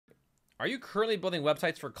Are you currently building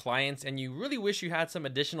websites for clients and you really wish you had some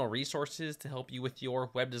additional resources to help you with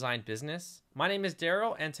your web design business? My name is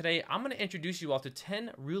Darrel, and today I'm going to introduce you all to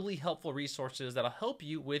 10 really helpful resources that'll help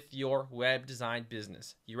you with your web design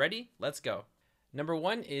business. You ready? Let's go. Number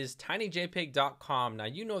one is tinyjpeg.com. Now,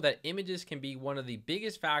 you know that images can be one of the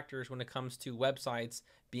biggest factors when it comes to websites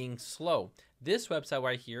being slow. This website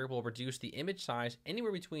right here will reduce the image size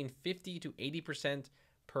anywhere between 50 to 80%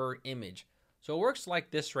 per image. So it works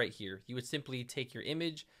like this right here. You would simply take your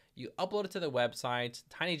image, you upload it to the website,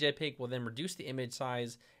 TinyJPeg will then reduce the image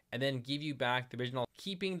size and then give you back the original,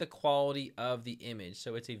 keeping the quality of the image.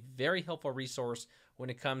 So it's a very helpful resource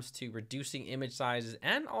when it comes to reducing image sizes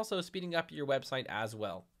and also speeding up your website as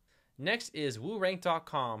well. Next is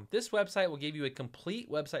WooRank.com. This website will give you a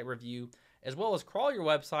complete website review as well as crawl your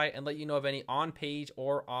website and let you know of any on-page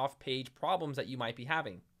or off-page problems that you might be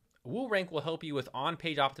having. WooRank will help you with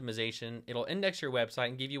on-page optimization. It'll index your website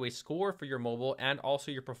and give you a score for your mobile and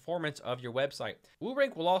also your performance of your website.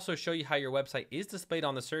 WooRank will also show you how your website is displayed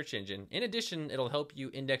on the search engine. In addition, it'll help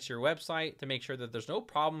you index your website to make sure that there's no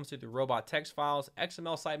problems with the robot text files,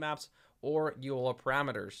 XML sitemaps, or URL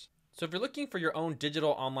parameters. So if you're looking for your own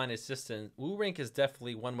digital online assistant, WooRank is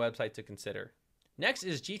definitely one website to consider. Next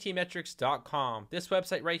is gtmetrics.com. This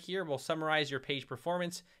website right here will summarize your page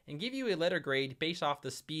performance and give you a letter grade based off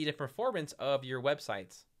the speed and performance of your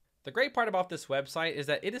websites. The great part about this website is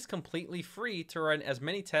that it is completely free to run as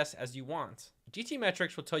many tests as you want.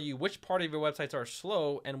 GTmetrix will tell you which part of your websites are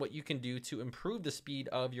slow and what you can do to improve the speed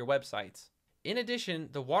of your websites. In addition,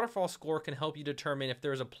 the waterfall score can help you determine if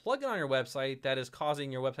there is a plugin on your website that is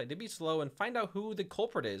causing your website to be slow and find out who the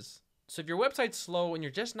culprit is. So if your website's slow and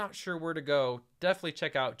you're just not sure where to go, definitely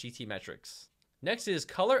check out GTmetrix. Next is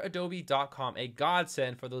coloradobe.com, a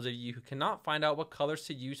godsend for those of you who cannot find out what colors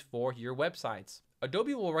to use for your websites.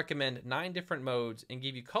 Adobe will recommend 9 different modes and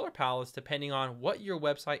give you color palettes depending on what your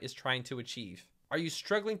website is trying to achieve. Are you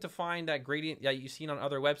struggling to find that gradient that you've seen on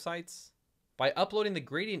other websites? By uploading the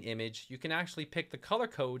gradient image, you can actually pick the color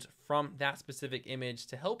codes from that specific image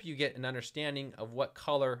to help you get an understanding of what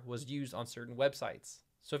color was used on certain websites.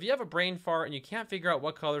 So if you have a brain fart and you can't figure out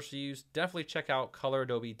what colors to use, definitely check out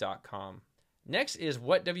coloradobe.com. Next is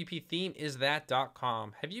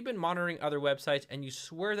whatwpthemeisthat.com. Have you been monitoring other websites and you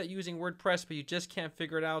swear that you're using WordPress but you just can't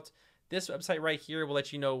figure it out? This website right here will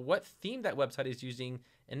let you know what theme that website is using,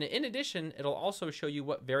 and in addition, it'll also show you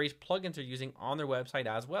what various plugins are using on their website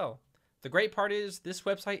as well. The great part is this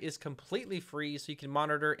website is completely free, so you can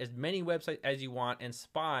monitor as many websites as you want and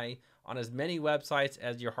spy on as many websites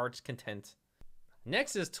as your heart's content.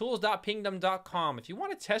 Next is tools.pingdom.com. If you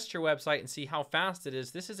want to test your website and see how fast it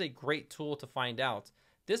is, this is a great tool to find out.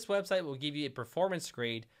 This website will give you a performance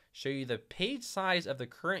grade, show you the page size of the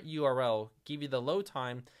current URL, give you the load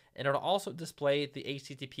time, and it'll also display the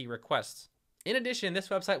HTTP requests. In addition, this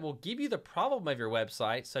website will give you the problem of your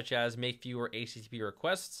website, such as make fewer HTTP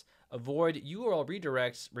requests, avoid URL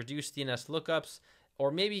redirects, reduce DNS lookups,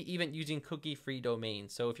 or maybe even using cookie-free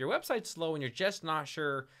domains. So if your website's slow and you're just not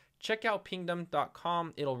sure, check out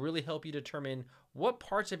pingdom.com. It'll really help you determine what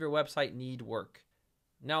parts of your website need work.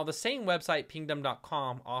 Now, the same website,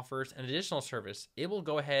 pingdom.com, offers an additional service. It will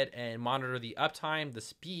go ahead and monitor the uptime, the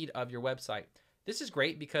speed of your website. This is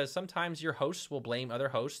great because sometimes your hosts will blame other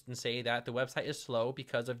hosts and say that the website is slow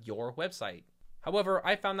because of your website. However,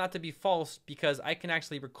 I found that to be false because I can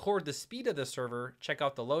actually record the speed of the server, check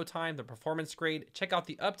out the load time, the performance grade, check out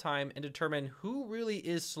the uptime, and determine who really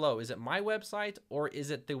is slow. Is it my website or is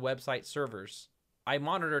it the website servers? I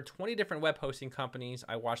monitored 20 different web hosting companies.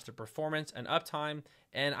 I watched their performance and uptime,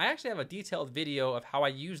 and I actually have a detailed video of how I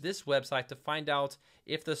use this website to find out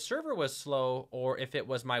if the server was slow or if it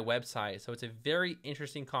was my website. So it's a very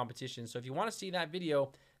interesting competition. So if you want to see that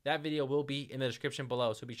video will be in the description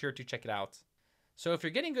below. So be sure to check it out. So if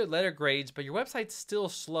you're getting good letter grades, but your website's still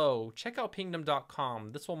slow, check out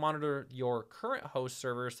pingdom.com. This will monitor your current host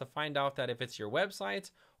servers to find out that if it's your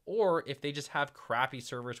website or if they just have crappy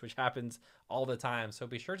servers, which happens all the time. So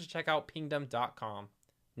be sure to check out pingdom.com.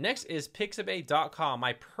 Next is Pixabay.com,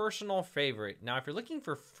 my personal favorite. Now, if you're looking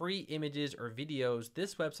for free images or videos,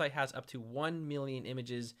 this website has up to 1 million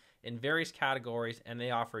images in various categories, and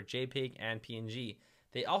they offer JPEG and PNG.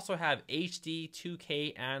 They also have HD,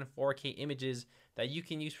 2K, and 4K images that you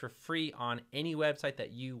can use for free on any website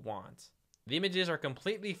that you want. The images are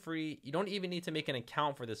completely free. You don't even need to make an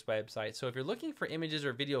account for this website. So if you're looking for images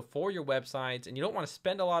or video for your websites and you don't want to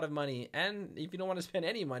spend a lot of money, and if you don't want to spend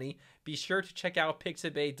any money, be sure to check out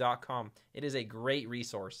Pixabay.com. It is a great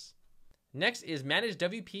resource. Next is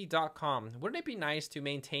managewp.com. Wouldn't it be nice to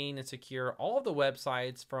maintain and secure all of the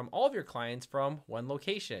websites from all of your clients from one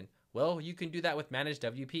location? Well, you can do that with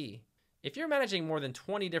ManageWP. If you're managing more than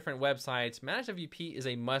 20 different websites, Managed WP is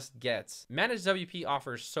a must-get. Managed WP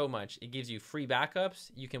offers so much. It gives you free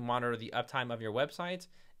backups. You can monitor the uptime of your website.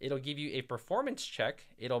 It'll give you a performance check.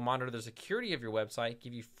 It'll monitor the security of your website,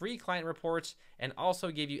 give you free client reports, and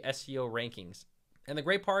also give you SEO rankings. And the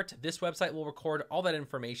great part, this website will record all that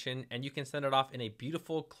information and you can send it off in a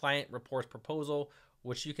beautiful client reports proposal,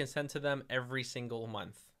 which you can send to them every single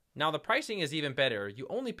month. Now the pricing is even better. You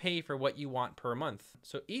only pay for what you want per month.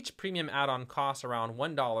 So each premium add-on costs around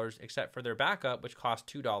 $1 except for their backup, which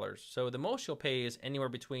costs $2. So the most you'll pay is anywhere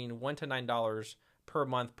between $1 to $9 per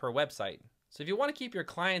month per website. So if you want to keep your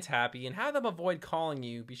clients happy and have them avoid calling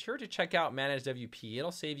you, be sure to check out Managed WP.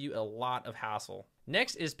 It'll save you a lot of hassle.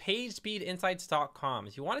 Next is PageSpeedInsights.com.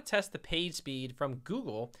 If you want to test the page speed from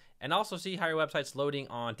Google and also see how your website's loading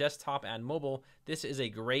on desktop and mobile, this is a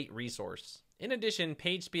great resource. In addition,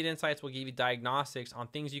 PageSpeed Insights will give you diagnostics on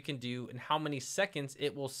things you can do and how many seconds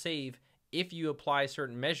it will save if you apply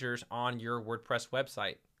certain measures on your WordPress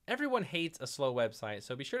website. Everyone hates a slow website,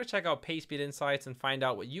 so be sure to check out PageSpeed Insights and find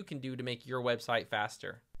out what you can do to make your website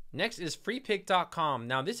faster. Next is freepik.com.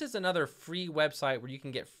 Now this is another free website where you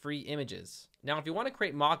can get free images. Now if you want to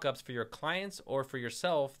create mockups for your clients or for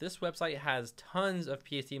yourself, this website has tons of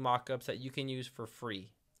PSD mockups that you can use for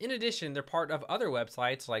free. In addition, they're part of other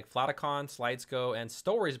websites like Flaticon, Slidesgo, and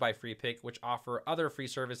Stories by Freepik, which offer other free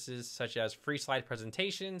services such as free slide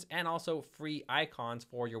presentations and also free icons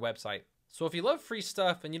for your website. So if you love free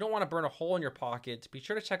stuff and you don't want to burn a hole in your pocket, be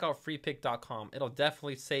sure to check out freepik.com. It'll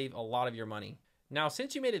definitely save a lot of your money. Now,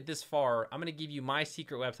 since you made it this far, I'm going to give you my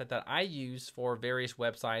secret website that I use for various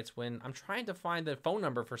websites when I'm trying to find the phone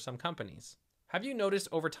number for some companies. Have you noticed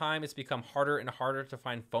over time it's become harder and harder to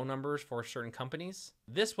find phone numbers for certain companies?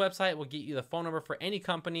 This website will get you the phone number for any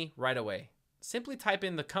company right away. Simply type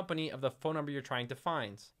in the company of the phone number you're trying to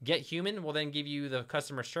find. Get Human will then give you the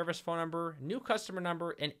customer service phone number, new customer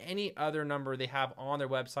number, and any other number they have on their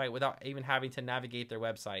website without even having to navigate their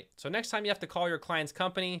website. So next time you have to call your client's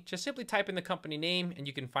company, just simply type in the company name and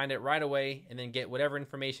you can find it right away and then get whatever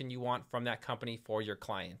information you want from that company for your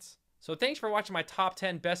clients. So thanks for watching my top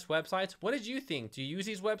 10 best websites. What did you think? Do you use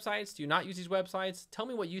these websites? Do you not use these websites? Tell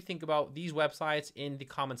me what you think about these websites in the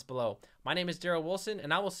comments below. My name is Darrel Wilson,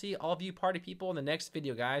 and I will see all of you party people in the next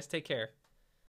video, guys. Take care.